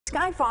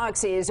Sky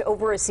Fox is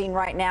over a scene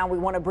right now. We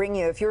want to bring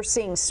you, if you're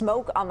seeing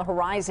smoke on the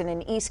horizon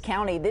in East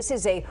County, this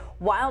is a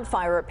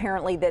wildfire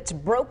apparently that's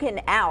broken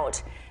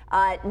out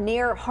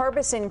near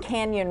Harbison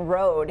Canyon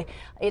Road.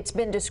 It's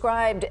been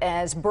described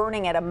as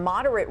burning at a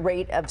moderate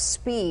rate of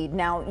speed.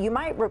 Now, you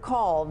might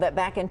recall that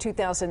back in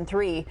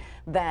 2003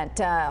 that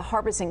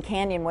Harbison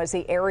Canyon was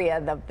the area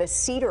of the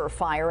Cedar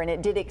Fire, and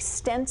it did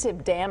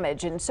extensive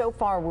damage. And so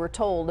far, we're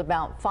told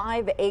about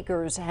 5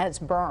 acres has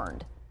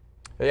burned.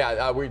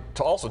 Yeah, we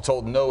also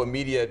told no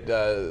immediate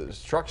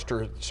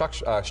structure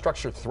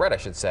threat, I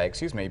should say,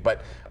 excuse me,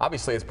 but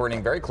obviously it's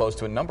burning very close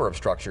to a number of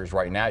structures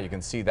right now. You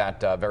can see that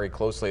very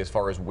closely as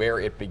far as where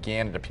it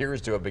began, it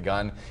appears to have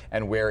begun,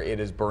 and where it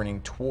is burning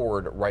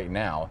toward right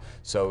now.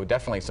 So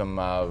definitely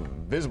some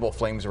visible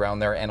flames around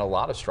there and a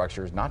lot of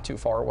structures not too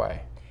far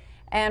away.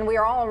 And we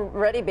are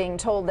already being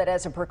told that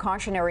as a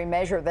precautionary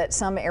measure that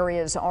some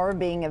areas are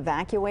being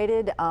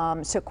evacuated.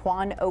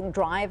 Sequan Oak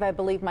Drive, I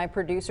believe my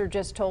producer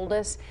just told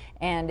us.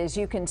 And as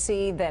you can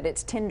see that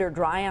it's tinder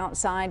dry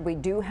outside. We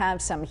do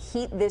have some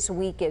heat this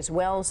week as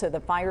well, so the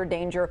fire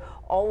danger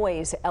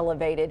always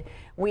elevated.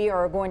 We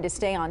are going to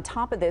stay on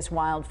top of this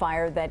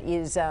wildfire that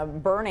is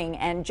burning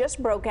and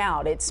just broke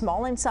out. It's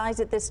small in size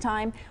at this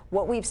time.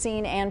 What we've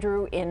seen,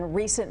 Andrew, in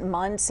recent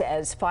months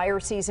as fire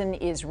season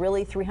is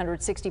really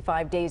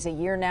 365 days a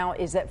year now,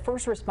 is that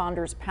first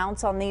responders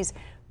pounce on these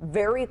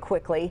very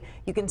quickly.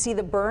 You can see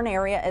the burn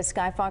area as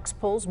Sky Fox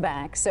pulls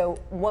back. So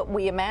what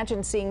we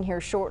imagine seeing here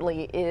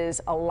shortly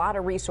is a lot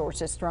of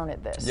resources thrown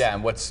at this. Yeah,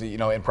 and what's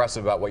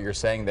impressive about what you're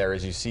saying there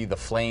is you see the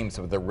flames,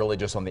 they're really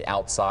just on the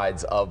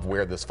outsides of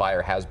where this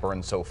fire has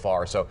burned so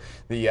far. So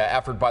the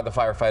effort by the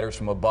firefighters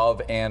from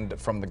above and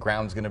from the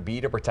ground is going to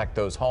be to protect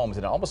those homes.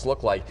 And it almost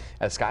looked like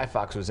as Sky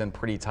Fox was in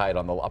pretty tight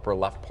on the upper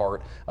left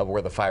part of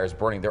where the fire is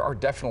burning, there are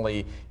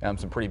definitely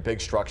some pretty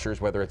big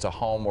structures, whether it's a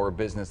home or a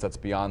business that's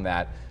beyond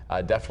that.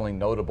 Definitely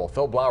notable.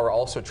 Phil Blauer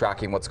also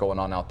tracking what's going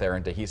on out there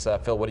in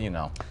Dehesa. Phil, what do you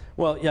know?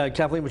 Well, yeah,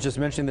 Kathleen was just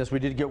mentioning this. We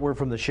did get word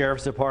from the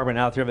sheriff's department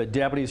out there that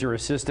deputies are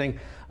assisting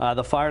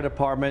the fire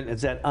department.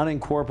 It's that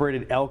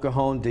unincorporated El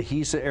Cajon,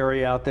 Dehesa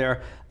area out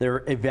there.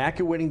 They're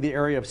evacuating the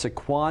area of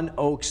Sequan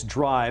Oaks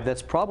Drive.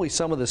 That's probably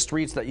some of the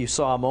streets that you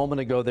saw a moment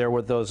ago there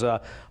with those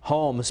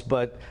homes.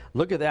 But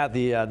look at that.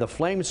 The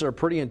flames are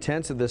pretty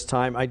intense at this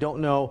time. I don't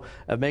know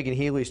if Megan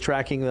Healy's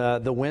tracking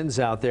the winds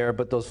out there,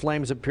 but those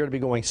flames appear to be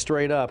going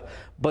straight up.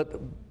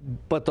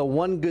 But the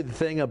one good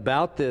thing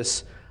about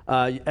this,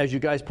 as you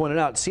guys pointed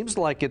out, it seems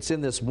like it's in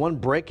this one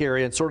break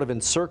area and sort of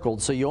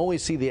encircled. So you only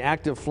see the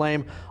active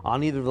flame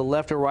on either the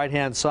left or right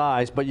hand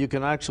sides, but you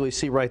can actually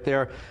see right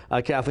there,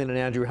 Kathleen and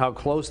Andrew, how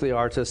close they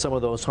are to some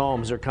of those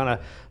homes. They're kind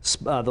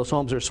of, those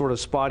homes are sort of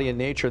spotty in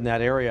nature in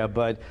that area,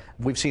 but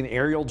we've seen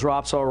aerial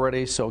drops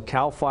already. So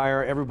CAL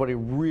FIRE, everybody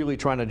really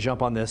trying to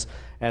jump on this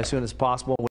as soon as possible.